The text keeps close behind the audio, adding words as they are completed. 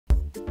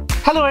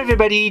Hello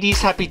everybody, it is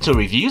Happy to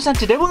Reviews, and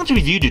today we're going to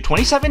review the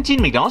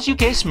 2017 McDonald's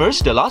UK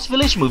Smurfs The Lost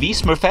Village movie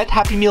Smurfette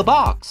Happy Meal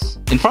box.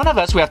 In front of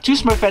us we have two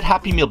Smurfette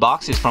Happy Meal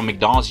boxes from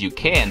McDonald's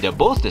UK, and they're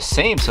both the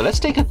same, so let's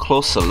take a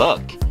closer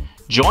look.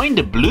 Join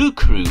the Blue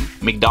Crew,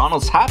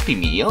 McDonald's Happy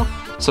Meal.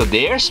 So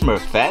there's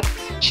Smurfette.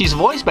 She's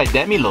voiced by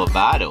Demi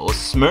Lovato.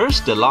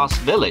 Smurfs The Lost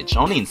Village,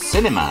 only in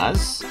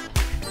cinemas.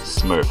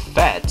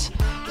 Smurfette.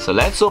 So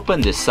let's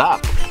open this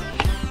up.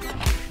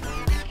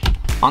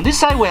 On this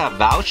side we have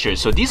vouchers,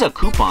 so these are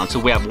coupons. So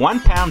we have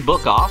 £1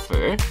 book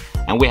offer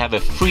and we have a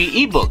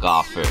free ebook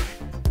offer.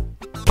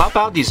 Pop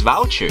out these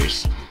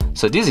vouchers.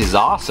 So this is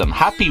awesome.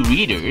 Happy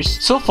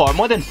readers. So far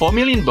more than 4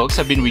 million books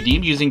have been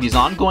redeemed using these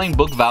ongoing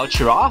book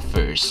voucher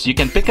offers. You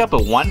can pick up a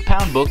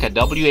 £1 book at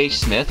WH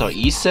Smith or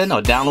Eason,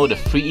 or download a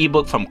free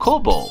ebook from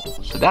Kobo.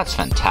 So that's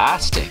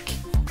fantastic.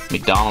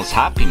 McDonald's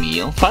Happy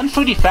Meal. Fun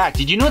fruity fact,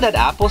 did you know that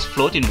apples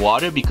float in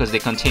water because they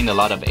contain a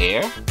lot of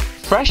air?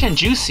 Fresh and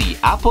juicy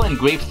apple and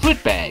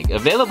grapefruit bag,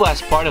 available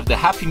as part of the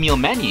Happy Meal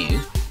menu.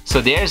 So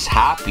there's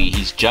Happy,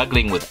 he's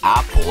juggling with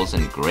apples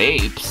and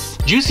grapes.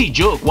 Juicy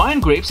joke, why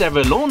aren't grapes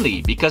ever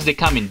lonely? Because they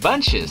come in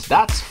bunches,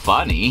 that's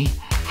funny.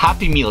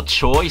 Happy Meal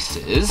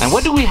choices. And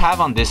what do we have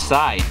on this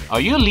side?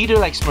 Are you a leader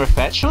like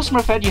Smurfette? Show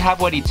Smurfette you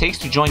have what it takes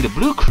to join the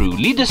Blue Crew.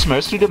 Lead the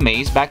Smurfs through the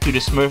maze back to the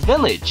Smurf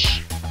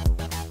Village.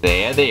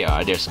 There they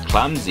are, there's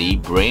Clumsy,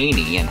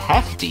 Brainy, and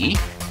Hefty.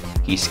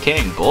 He's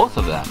carrying both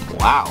of them,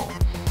 wow.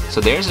 So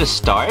there's the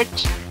start,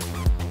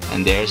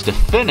 and there's the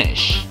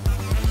finish.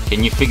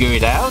 Can you figure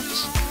it out?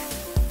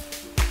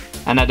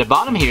 And at the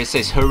bottom here it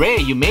says, hooray,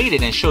 you made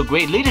it and show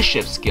great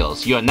leadership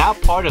skills. You are now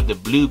part of the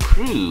Blue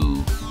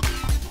Crew.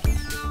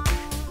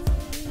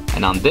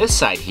 And on this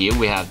side here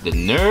we have the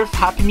Nerf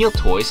Happy Meal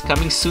toys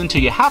coming soon to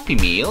your Happy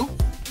Meal.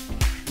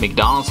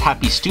 McDonald's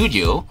Happy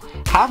Studio.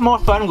 Have more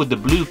fun with the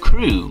Blue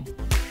Crew.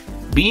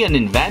 Be an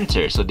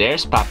inventor. So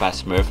there's Papa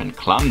Smurf and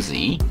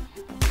Clumsy.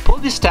 Pull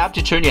this tab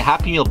to turn your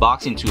Happy Meal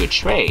box into a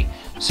tray.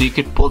 So you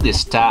could pull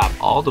this tab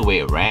all the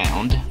way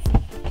around.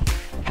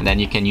 And then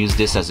you can use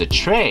this as a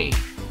tray.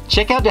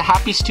 Check out the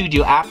Happy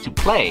Studio app to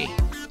play.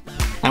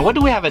 And what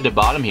do we have at the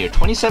bottom here?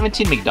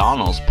 2017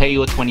 McDonald's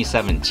Payo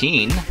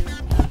 2017.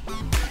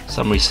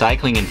 Some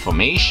recycling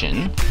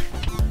information.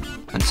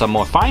 And some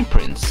more fine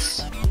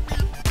prints.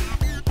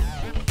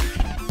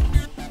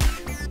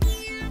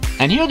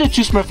 And here are the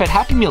two Smurfette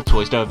Happy Meal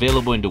toys that are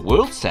available in the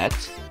World Set.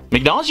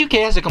 McDonald's UK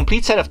has a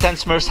complete set of 10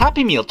 Smurfs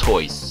Happy Meal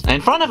toys. And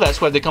in front of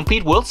us we have the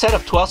complete World Set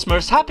of 12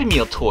 Smurfs Happy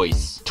Meal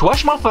toys. To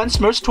watch more fun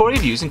Smurfs toy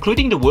reviews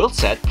including the World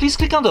Set, please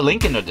click on the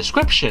link in the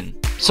description.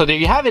 So there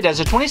you have it, as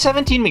a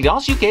 2017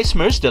 McDonald's UK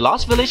Smurfs The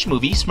Lost Village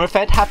movie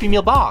Smurfette Happy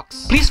Meal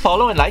box. Please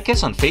follow and like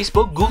us on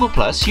Facebook, Google+,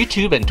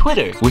 YouTube and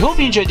Twitter. We hope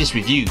you enjoyed this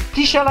review.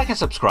 Please share, like and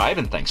subscribe,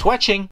 and thanks for watching.